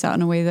figure this out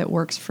in a way that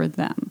works for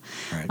them,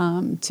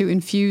 to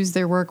infuse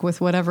their work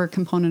with whatever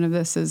component of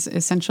this is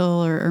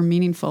essential or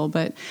meaningful.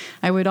 But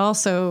I would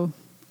also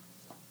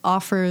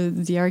offer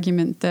the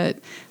argument that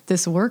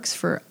this works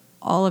for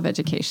all of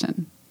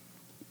education,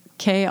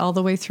 K all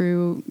the way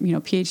through,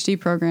 PhD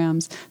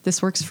programs.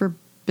 This works for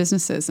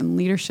businesses and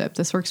leadership.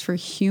 This works for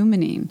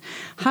humaning.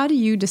 How do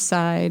you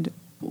decide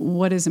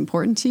what is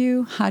important to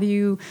you? How do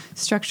you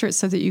structure it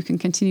so that you can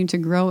continue to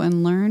grow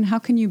and learn? How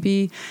can you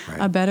be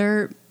a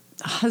better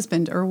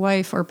husband or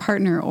wife or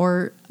partner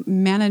or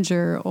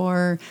manager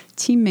or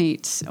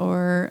teammate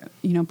or,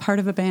 part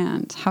of a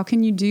band? How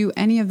can you do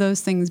any of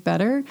those things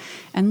better?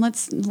 And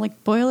let's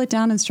boil it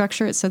down and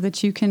structure it so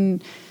that you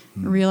can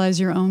realize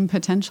your own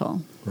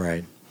potential.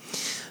 Right.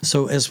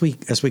 So as we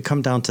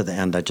come down to the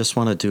end, I just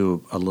want to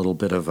do a little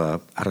bit of a,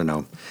 I don't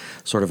know,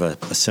 sort of a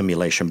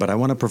simulation, but I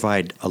want to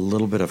provide a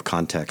little bit of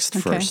context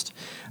first.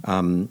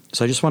 So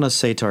I just want to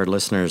say to our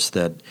listeners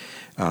that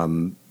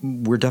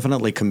we're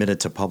definitely committed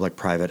to public,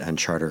 private, and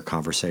charter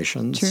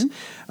conversations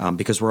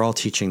because we're all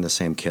teaching the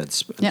same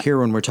kids. Yep. Here,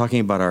 when we're talking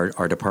about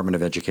our Department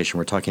of Education,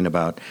 we're talking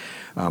about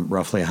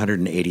roughly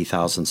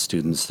 180,000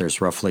 students. There's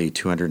roughly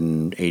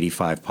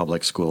 285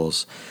 public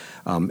schools,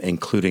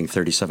 including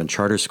 37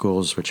 charter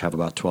schools, which have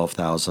about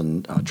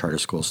 12,000 charter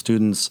school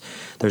students.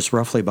 There's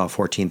roughly about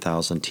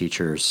 14,000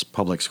 teachers,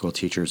 public school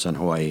teachers in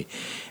Hawaii,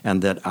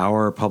 and that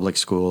our public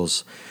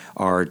schools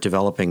are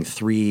developing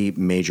three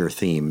major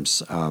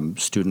themes: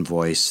 student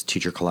voice,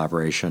 teacher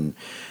collaboration,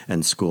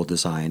 and school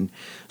design.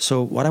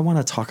 So what I want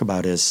to talk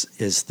about is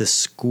this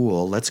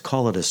school. Let's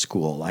call it a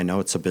school. I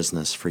know it's a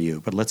business for you,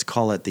 but let's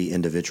call it the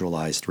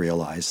Individualized,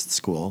 Realized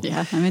School.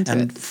 Yeah, I'm into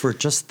it. And for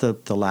just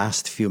the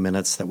last few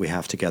minutes that we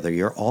have together,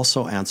 you're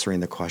also answering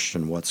the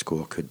question what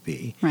school could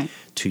be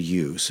to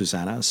you,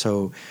 Susannah.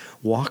 So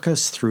walk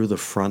us through the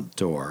front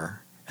door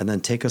and then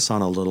take us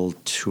on a little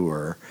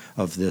tour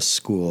of this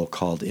school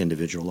called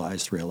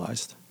Individualized,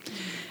 Realized.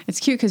 It's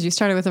cute because you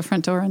started with a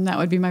front door, and that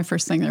would be my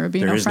first thing. There would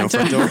be no front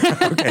door.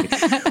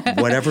 Okay.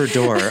 Whatever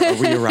door. Are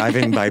we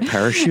arriving by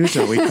parachute?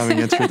 Are we coming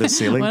in through the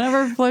ceiling?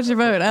 Whatever floats your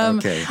boat.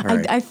 Okay. All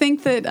right. I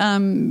think that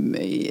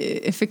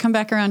if we come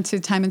back around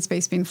to time and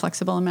space being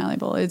flexible and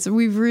malleable,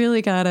 we've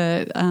really got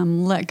to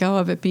let go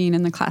of it being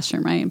in the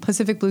classroom, right? And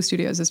Pacific Blue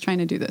Studios is trying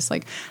to do this.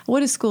 Like,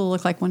 what does school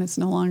look like when it's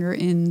no longer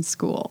in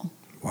school?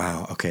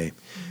 Wow. Okay.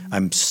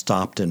 I'm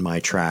stopped in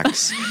my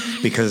tracks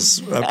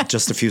because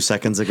just a few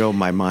seconds ago,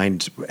 my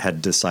mind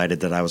had decided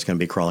that I was going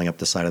to be crawling up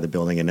the side of the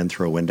building and in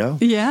through a window.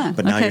 Yeah.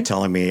 But now you're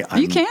telling me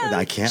you can.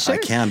 I can't. Sure. I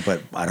can,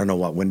 but I don't know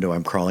what window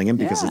I'm crawling in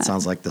because it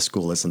sounds like the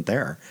school isn't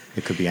there.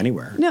 It could be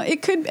anywhere. No,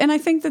 it could. And I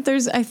think that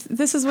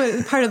this is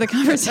what part of the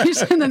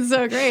conversation that's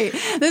so great.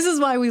 This is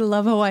why we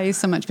love Hawaii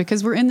so much,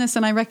 because we're in this,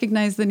 and I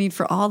recognize the need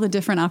for all the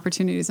different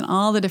opportunities and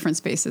all the different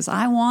spaces.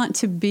 I want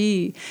to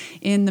be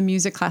in the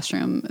music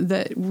classroom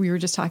that we were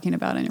just talking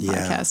about in your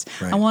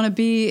podcast. Right. I want to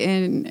be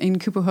in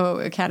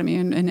Kupuho Academy,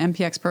 an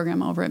MPX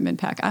program over at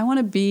MidPAC. I want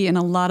to be in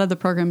a lot of the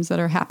programs that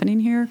are happening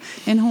here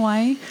in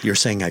Hawaii. You're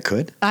saying I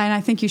could? And I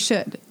think you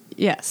should.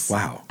 Yes.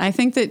 Wow. I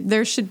think that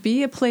there should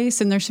be a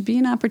place and there should be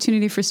an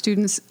opportunity for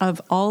students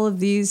of all of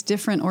these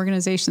different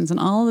organizations and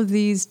all of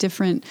these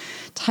different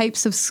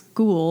types of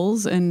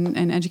schools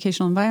and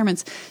educational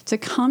environments to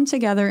come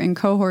together in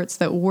cohorts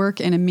that work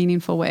in a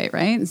meaningful way,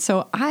 right? And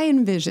so I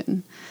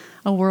envision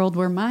a world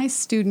where my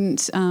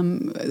student,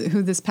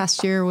 who this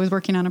past year was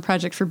working on a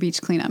project for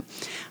beach cleanup,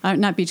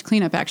 not beach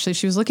cleanup actually,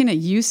 she was looking at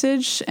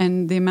usage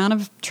and the amount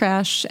of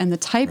trash and the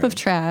type of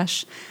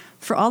trash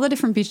for all the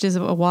different beaches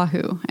of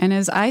Oahu. And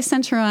as I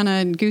sent her on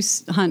a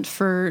goose hunt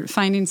for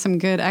finding some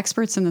good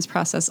experts in this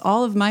process,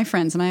 all of my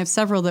friends, and I have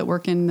several that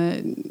work in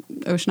the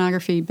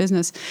oceanography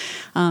business,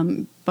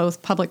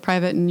 both public,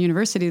 private, and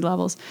university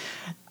levels,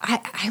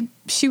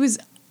 she was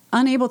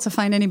unable to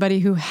find anybody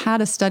who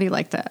had a study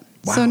like that.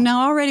 Wow. So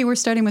now already we're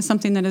starting with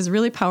something that is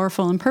really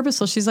powerful and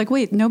purposeful. She's like,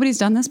 wait, nobody's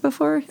done this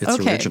before? It's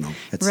original.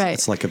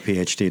 It's like a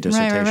PhD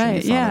dissertation.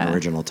 Right. You found an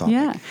original topic.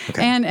 Yeah.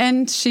 Okay.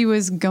 And she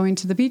was going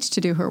to the beach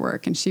to do her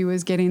work, and she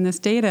was getting this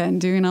data and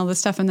doing all this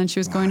stuff, and then she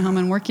was going home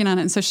and working on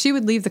it. And so she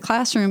would leave the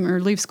classroom or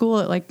leave school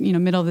at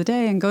middle of the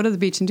day and go to the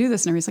beach and do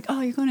this. And everybody's like,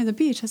 oh, you're going to the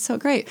beach. That's so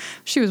great.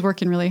 She was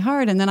working really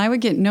hard. And then I would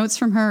get notes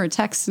from her or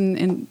texts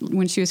and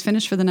when she was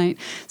finished for the night,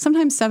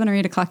 sometimes 7 or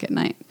 8 o'clock at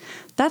night.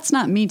 That's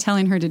not me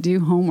telling her to do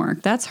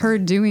homework. That's her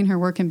doing her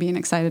work and being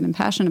excited and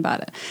passionate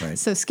about it. Right.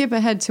 So skip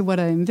ahead to what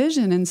I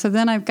envision. And so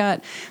then I've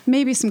got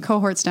maybe some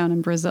cohorts down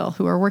in Brazil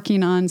who are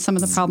working on some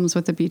of the problems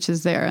with the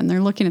beaches there. And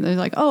they're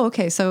like, oh,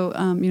 okay, so,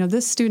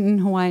 this student in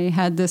Hawaii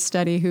had this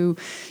study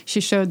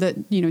she showed that,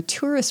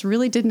 tourists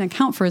really didn't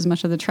account for as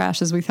much of the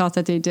trash as we thought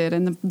that they did.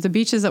 And the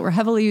beaches that were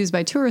heavily used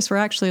by tourists were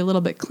actually a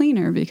little bit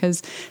cleaner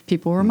because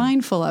people were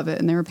mindful of it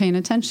and they were paying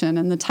attention.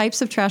 And the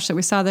types of trash that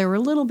we saw, there were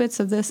little bits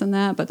of this and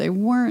that, but they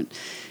weren't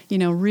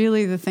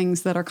really the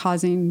things that are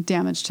causing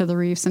damage to the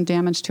reefs and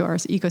damage to our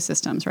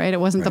ecosystems, right? It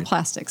wasn't the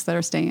plastics that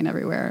are staying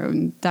everywhere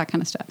and that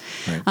kind of stuff,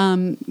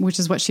 which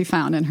is what she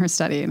found in her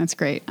study, and it's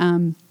great.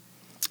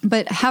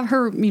 But have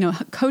her,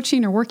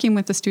 coaching or working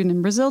with the student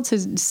in Brazil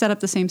to set up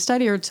the same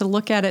study or to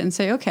look at it and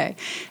say, okay.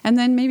 And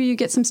then maybe you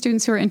get some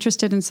students who are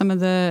interested in some of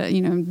the,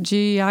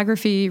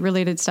 geography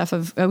related stuff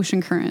of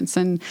ocean currents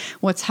and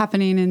what's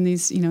happening in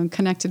these,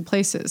 connected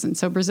places. And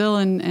so Brazil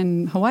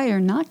and Hawaii are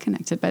not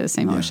connected by the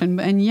same ocean,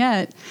 and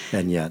yet,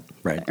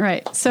 right.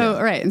 Right. So,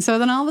 And so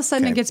then all of a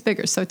sudden it gets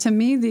bigger. So to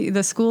me,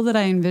 the school that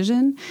I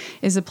envision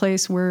is a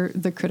place where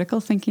the critical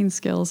thinking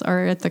skills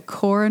are at the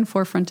core and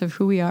forefront of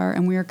who we are.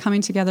 And we are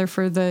coming together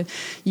for the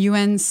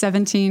UN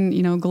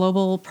 17,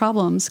 global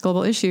problems,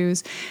 global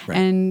issues,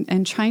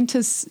 and trying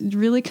to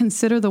really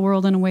consider the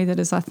world in a way that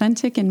is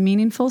authentic and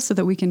meaningful so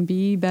that we can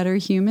be better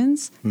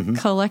humans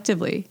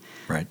collectively.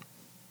 Right.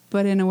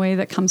 But in a way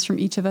that comes from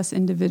each of us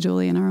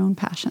individually in our own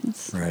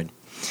passions. Right.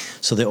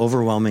 So the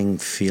overwhelming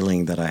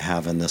feeling that I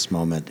have in this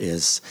moment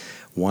is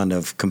one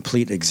of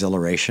complete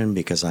exhilaration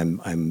because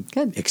I'm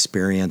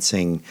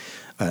experiencing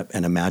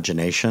an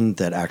imagination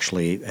that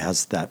actually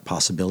has that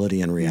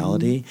possibility in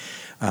reality.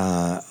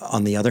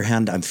 On the other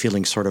hand, I'm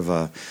feeling sort of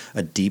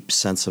a deep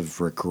sense of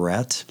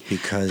regret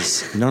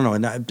because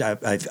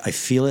I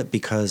feel it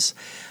because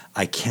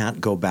I can't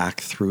go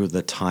back through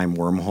the time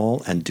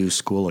wormhole and do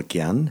school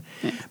again.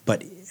 Yeah.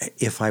 But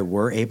if I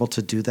were able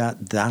to do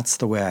that, that's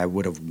the way I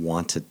would have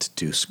wanted to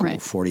do school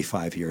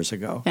 45 years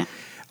ago. Yeah.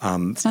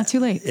 It's not too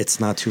late. It's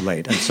not too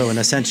late. And so in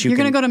a sense, you're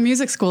going to go to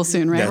music school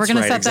soon, right? We're going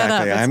to set that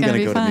up. I'm going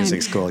to go to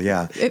music school,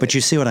 but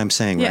you see what I'm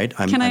saying, right?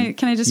 Can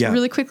I just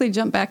really quickly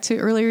jump back to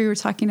earlier you were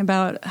talking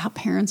about how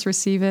parents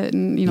receive it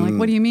and, like,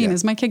 what do you mean?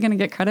 Is my kid going to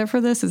get credit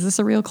for this? Is this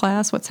a real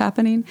class? What's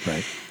happening?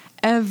 Right.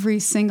 Every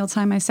single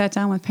time I sat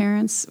down with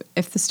parents,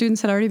 if the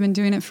students had already been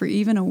doing it for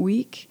even a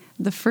week,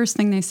 the first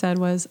thing they said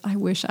was, I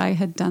wish I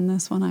had done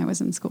this when I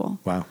was in school.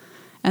 Wow.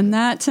 And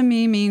that to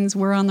me means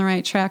we're on the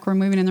right track. We're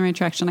moving in the right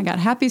direction. I got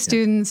happy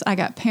students. I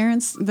got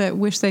parents that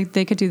wish they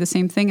could do the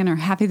same thing and are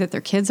happy that their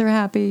kids are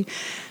happy.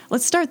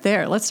 Let's start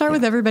there. Let's start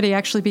with everybody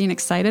actually being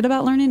excited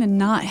about learning and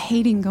not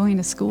hating going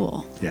to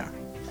school. Yeah.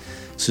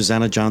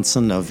 Susannah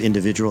Johnson of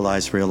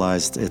Individualized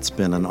realized it's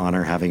been an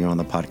honor having you on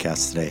the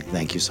podcast today.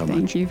 Thank you so much.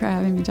 Thank you for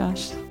having me,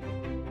 Josh.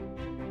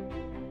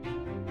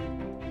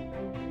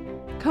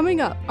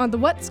 Coming up on the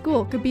What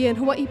School Could Be in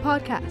Hawaii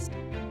podcast,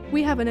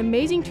 we have an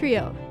amazing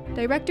trio.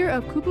 Director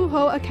of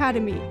Kupuho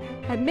Academy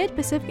at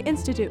Mid-Pacific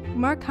Institute,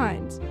 Mark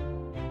Hines.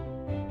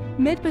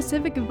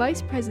 Mid-Pacific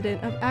Vice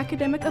President of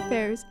Academic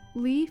Affairs,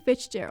 Lee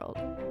Fitzgerald.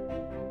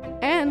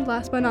 And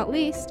last but not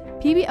least,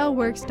 PBL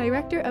Works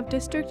Director of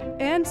District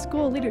and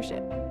School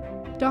Leadership,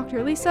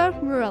 Dr. Lisa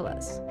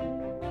Morales.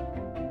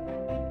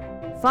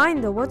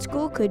 Find the What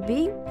School Could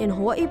Be in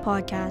Hawaii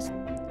podcast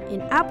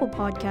in Apple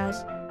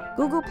Podcasts,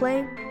 Google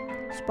Play,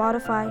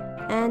 Spotify,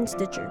 and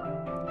Stitcher,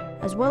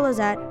 as well as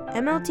at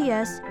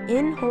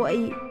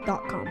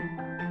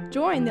mltsinhawaii.com.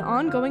 Join the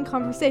ongoing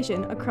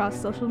conversation across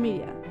social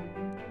media.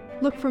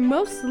 Look for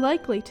Most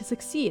Likely to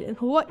Succeed in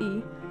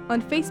Hawaii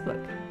on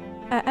Facebook,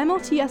 at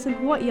MLTS in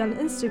Hawaii on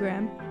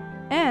Instagram,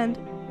 and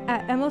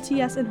at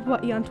MLTS in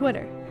Hawaii on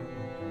Twitter.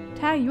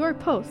 Tag your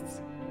posts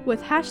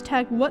with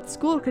hashtag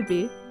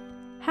WhatSchoolCouldBe,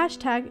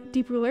 hashtag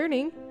Deeper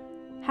Learning,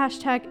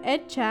 hashtag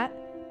EdChat,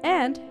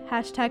 and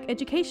hashtag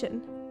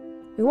Education.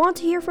 We want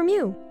to hear from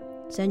you.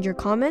 Send your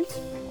comments,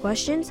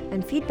 questions,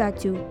 and feedback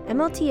to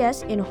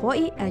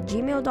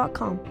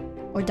mltsinhawaii@gmail.com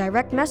or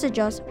direct message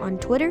us on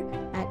Twitter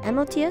at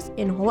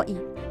mltsinhawaii.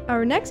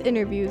 Our next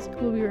interviews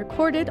will be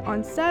recorded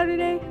on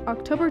Saturday,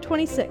 October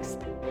 26th,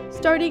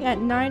 starting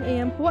at 9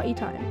 a.m. Hawaii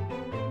time.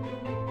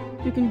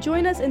 You can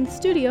join us in the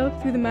studio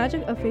through the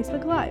magic of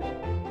Facebook Live.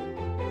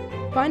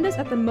 Find us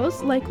at the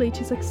Most Likely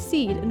to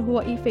Succeed in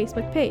Hawaii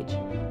Facebook page.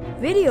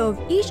 Video of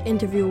each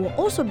interview will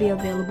also be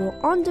available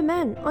on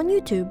demand on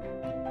YouTube.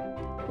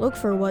 Look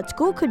for What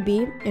School Could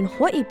Be in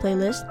Hawaii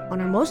playlist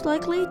on our Most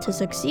Likely to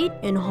Succeed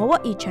in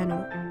Hawaii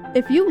channel.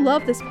 If you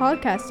love this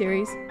podcast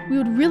series, we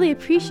would really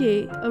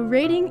appreciate a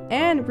rating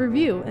and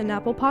review in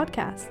Apple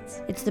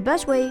Podcasts. It's the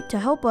best way to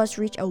help us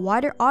reach a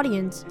wider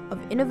audience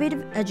of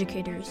innovative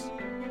educators.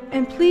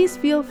 And please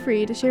feel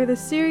free to share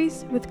this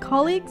series with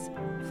colleagues,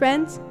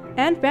 friends,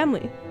 and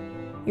family.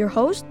 Your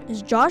host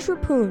is Josh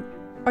Rapoon.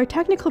 Our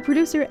technical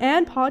producer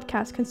and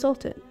podcast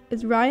consultant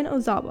is Ryan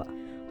Ozawa.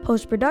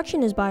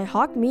 Post-production is by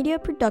Hawk Media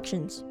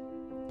Productions,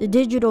 the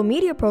digital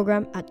media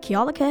program at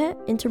Kealakahe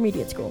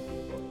Intermediate School.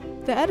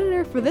 The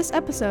editor for this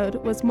episode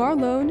was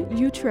Marlone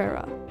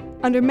Utrera,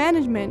 under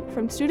management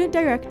from Student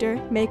Director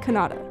May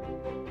Kanata,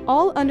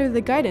 all under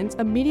the guidance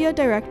of Media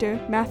Director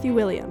Matthew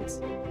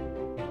Williams.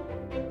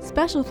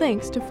 Special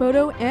thanks to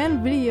photo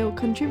and video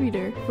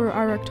contributor for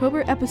our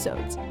October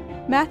episodes,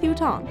 Matthew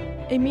Tong,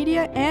 a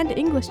media and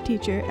English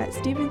teacher at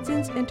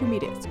Stevenson's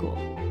Intermediate School.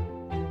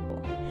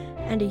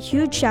 And a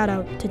huge shout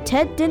out to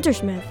Ted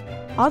Dintersmith,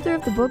 author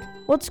of the book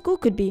What School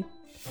Could Be,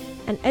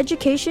 an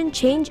education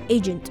change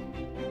agent.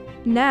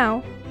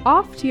 Now,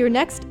 off to your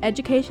next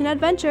education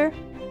adventure.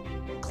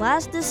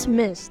 Class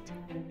dismissed.